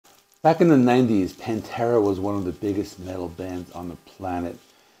Back in the 90s, Pantera was one of the biggest metal bands on the planet.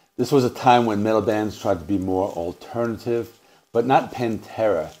 This was a time when metal bands tried to be more alternative, but not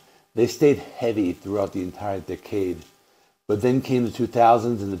Pantera. They stayed heavy throughout the entire decade. But then came the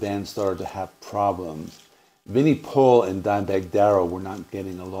 2000s and the band started to have problems. Vinnie Paul and Dimebag Darrell were not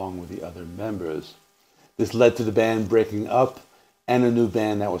getting along with the other members. This led to the band breaking up and a new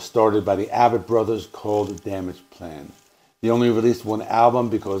band that was started by the Abbott brothers called Damageplan. They only released one album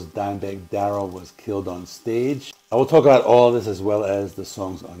because Dimebag Darrell was killed on stage. I will talk about all of this as well as the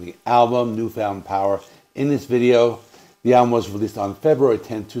songs on the album, Newfound Power, in this video. The album was released on February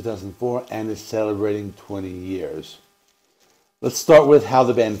 10, 2004 and is celebrating 20 years. Let's start with how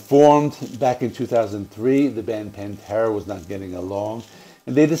the band formed. Back in 2003, the band Pantera was not getting along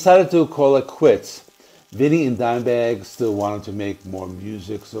and they decided to call it quits. Vinnie and Dimebag still wanted to make more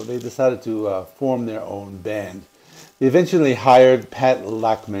music, so they decided to form their own band. They eventually hired Pat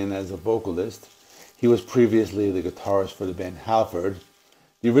Lachman as a vocalist. He was previously the guitarist for the band Halford.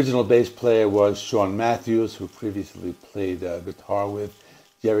 The original bass player was Sean Matthews, who previously played guitar with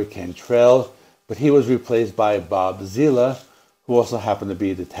Jerry Cantrell, but he was replaced by Bob Zila, who also happened to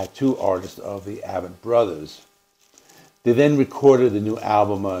be the tattoo artist of the Abbott brothers. They then recorded the new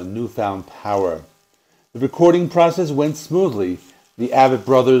album, Newfound Power. The recording process went smoothly. The Abbott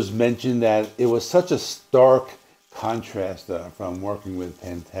brothers mentioned that it was such a stark contrast from working with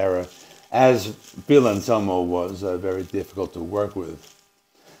Pantera, as Phil Anselmo was very difficult to work with.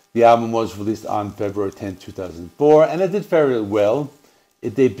 The album was released on February 10, 2004, and it did very well.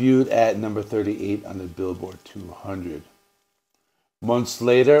 It debuted at number 38 on the Billboard 200. Months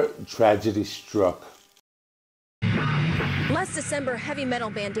later, tragedy struck. Last December, heavy metal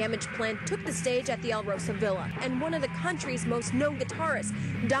band Damageplan took the stage at the El Rosa Villa, and one of the country's most known guitarists,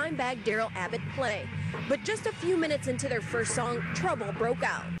 Dimebag Darrell Abbott, played. But just a few minutes into their first song, trouble broke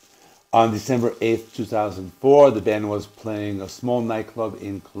out. On December 8, 2004, the band was playing a small nightclub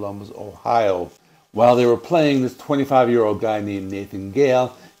in Columbus, Ohio. While they were playing, this 25-year-old guy named Nathan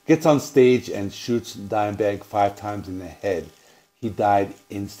Gale gets on stage and shoots Dimebag 5 times in the head. He died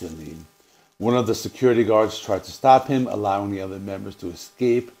instantly. One of the security guards tried to stop him, allowing the other members to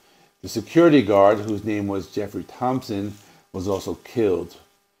escape. The security guard, whose name was Jeffrey Thompson, was also killed.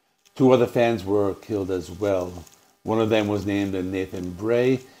 2 other fans were killed as well. One of them was named Nathan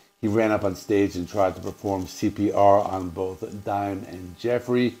Bray. He ran up on stage and tried to perform CPR on both Dime and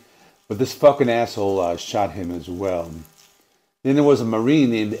Jeffrey, but this fucking asshole shot him as well. Then there was a Marine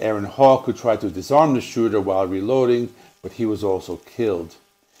named Aaron Hawk who tried to disarm the shooter while reloading, but he was also killed.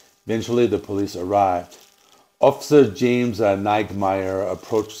 Eventually, the police arrived. Officer James Neigmeyer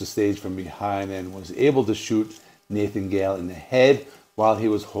approached the stage from behind and was able to shoot Nathan Gale in the head while he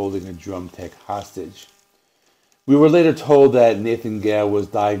was holding a drum tech hostage. We were later told that Nathan Gale was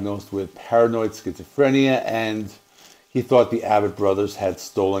diagnosed with paranoid schizophrenia and he thought the Abbott brothers had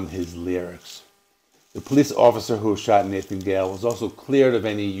stolen his lyrics. The police officer who shot Nathan Gale was also cleared of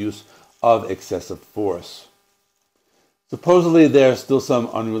any use of excessive force. Supposedly, there's still some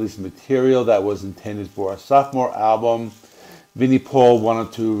unreleased material that was intended for a sophomore album. Vinnie Paul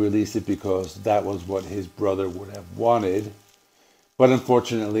wanted to release it because that was what his brother would have wanted. But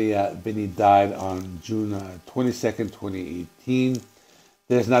unfortunately, Vinnie died on June 22nd, 2018.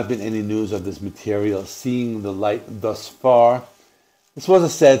 There's not been any news of this material seeing the light thus far. This was a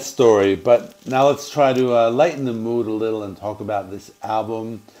sad story, but now let's try to lighten the mood a little and talk about this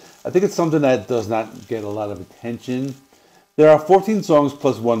album. I think it's something that does not get a lot of attention. There are 14 songs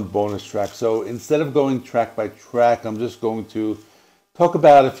plus 1 bonus track, so instead of going track by track, I'm just going to talk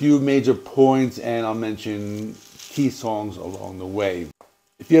about a few major points and I'll mention key songs along the way.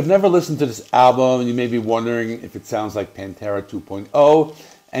 If you have never listened to this album, you may be wondering if it sounds like Pantera 2.0,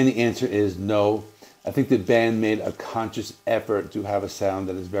 and the answer is no. I think the band made a conscious effort to have a sound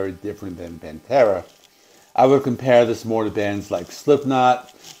that is very different than Pantera. I would compare this more to bands like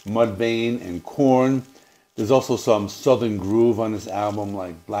Slipknot, Mudvayne, and Korn. There's also some southern groove on this album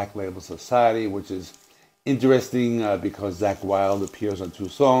like Black Label Society, which is interesting because Zakk Wylde appears on 2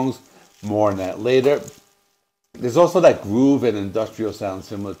 songs. More on that later. There's also that groove and industrial sound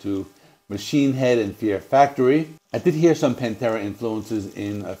similar to Machine Head and Fear Factory. I did hear some Pantera influences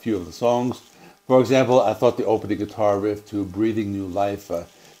in a few of the songs. For example, I thought the opening guitar riff to Breathing New Life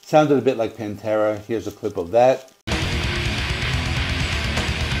sounded a bit like Pantera. Here's a clip of that.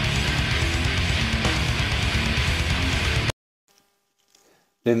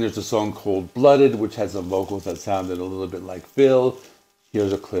 Then there's a song called Blooded, which has some vocals that sounded a little bit like Phil.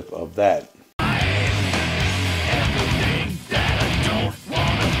 Here's a clip of that.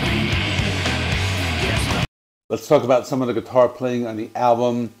 Let's talk about some of the guitar playing on the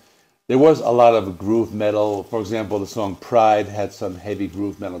album. There was a lot of groove metal. For example, the song Pride had some heavy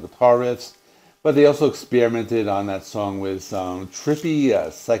groove metal guitar riffs, but they also experimented on that song with some trippy,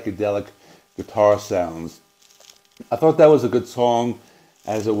 psychedelic guitar sounds. I thought that was a good song,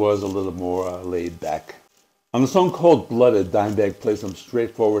 as it was a little more laid back. On the song called Blooded, Dimebag played some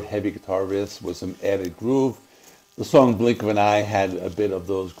straightforward heavy guitar riffs with some added groove. The song Blink of an Eye had a bit of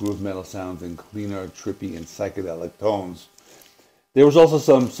those groove metal sounds in cleaner, trippy, and psychedelic tones. There was also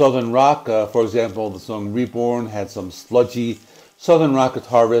some southern rock. For example, the song Reborn had some sludgy southern rock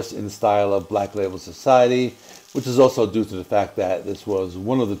guitar riffs in the style of Black Label Society, which is also due to the fact that this was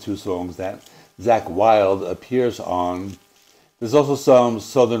one of the two songs that Zakk Wylde appears on. There's also some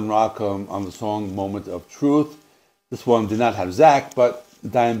southern rock on the song Moment of Truth. This one did not have Zakk, but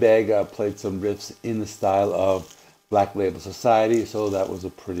Dimebag played some riffs in the style of Black Label Society, so that was a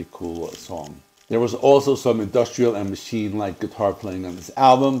pretty cool song. There was also some industrial and machine-like guitar playing on this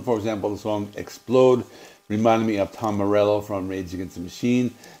album. For example, the song Explode reminded me of Tom Morello from Rage Against the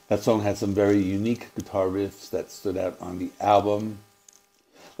Machine. That song had some very unique guitar riffs that stood out on the album.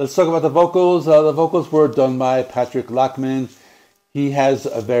 Let's talk about the vocals. The vocals were done by Patrick Lachman. He has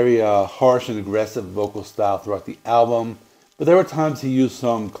a very harsh and aggressive vocal style throughout the album, but there were times he used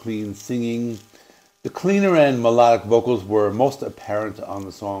some clean singing. The cleaner and melodic vocals were most apparent on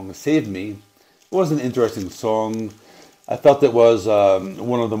the song Save Me. It was an interesting song. I felt it was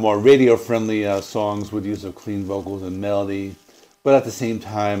one of the more radio-friendly songs with use of clean vocals and melody, but at the same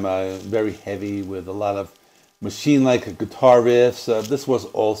time very heavy with a lot of machine-like guitar riffs. This was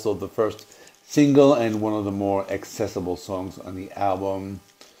also the first single and one of the more accessible songs on the album.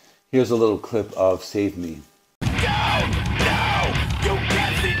 Here's a little clip of Save Me.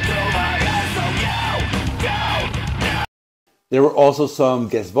 There were also some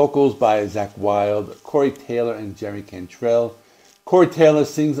guest vocals by Zakk Wylde, Corey Taylor, and Jerry Cantrell. Corey Taylor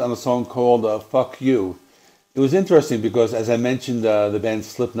sings on a song called Fuck You. It was interesting because, as I mentioned, the band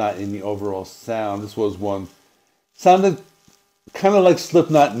Slipknot in the overall sound, this was one, sounded kind of like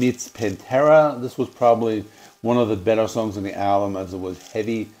Slipknot meets Pantera. This was probably one of the better songs on the album, as it was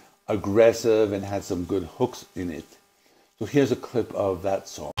heavy, aggressive, and had some good hooks in it. So here's a clip of that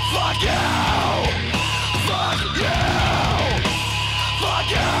song. Fuck you! Fuck you!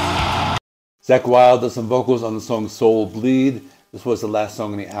 Fuck you! Zakk Wylde does some vocals on the song Soul Bleed. This was the last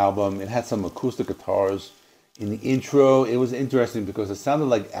song on the album. It had some acoustic guitars in the intro. It was interesting because it sounded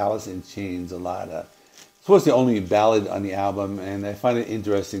like Alice in Chains a lot. This was the only ballad on the album, and I find it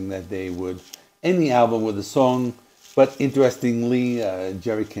interesting that they would end the album with a song. But interestingly,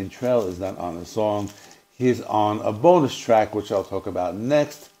 Jerry Cantrell is not on the song. He's on a bonus track, which I'll talk about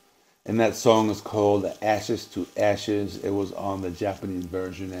next. And that song is called Ashes to Ashes. It was on the Japanese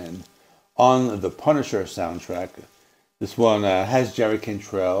version and on the Punisher soundtrack. This one has Jerry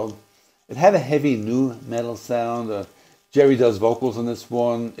Cantrell. It had a heavy nu metal sound. Jerry does vocals on this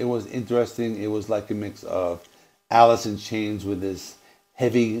one. It was interesting. It was like a mix of Alice in Chains with this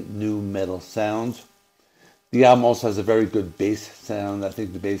heavy nu metal sound. The album also has a very good bass sound. I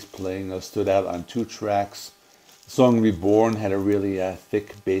think the bass playing stood out on two tracks. The song Reborn had a really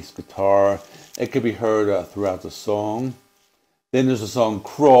thick bass guitar. It could be heard throughout the song. Then there's the song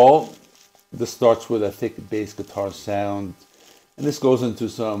Crawl. This starts with a thick bass guitar sound. And this goes into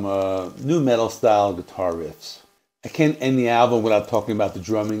some nu metal style guitar riffs. I can't end the album without talking about the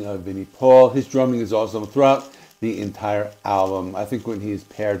drumming of Vinnie Paul. His drumming is awesome throughout the entire album. I think when he is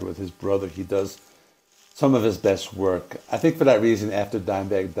paired with his brother, he does some of his best work. I think for that reason, after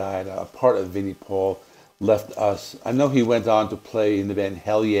Dimebag died, a part of Vinnie Paul left us. I know he went on to play in the band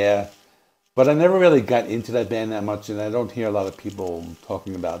Hell Yeah, but I never really got into that band that much, and I don't hear a lot of people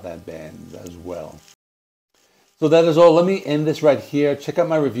talking about that band as well. So that is all. Let me end this right here. Check out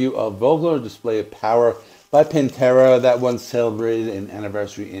my review of Vulgar Display of Power by Pantera. That one celebrated an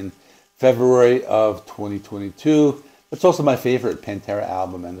anniversary in February of 2022. It's also my favorite Pantera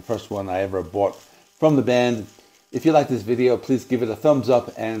album and the first one I ever bought from the band. If you like this video, please give it a thumbs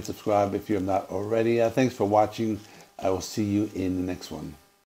up and subscribe if you're not already. Thanks for watching. I will see you in the next one.